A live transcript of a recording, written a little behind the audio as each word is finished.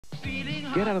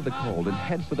Get out of the cold and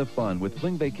head for the fun with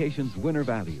Fling Vacations winter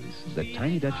values. The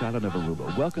tiny Dutch island of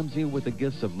Aruba welcomes you with the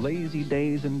gifts of lazy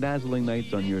days and dazzling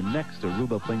nights on your next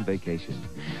Aruba Fling vacation.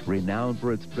 Renowned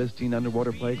for its pristine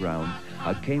underwater playgrounds,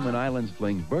 a Cayman Islands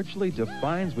Fling virtually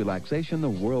defines relaxation the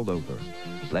world over.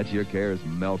 Let your cares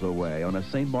melt away on a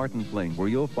St. Martin Fling, where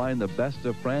you'll find the best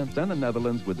of France and the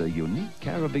Netherlands with a unique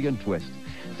Caribbean twist.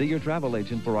 See your travel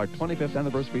agent for our 25th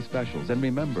anniversary specials. And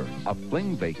remember, a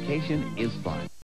Fling vacation is fun.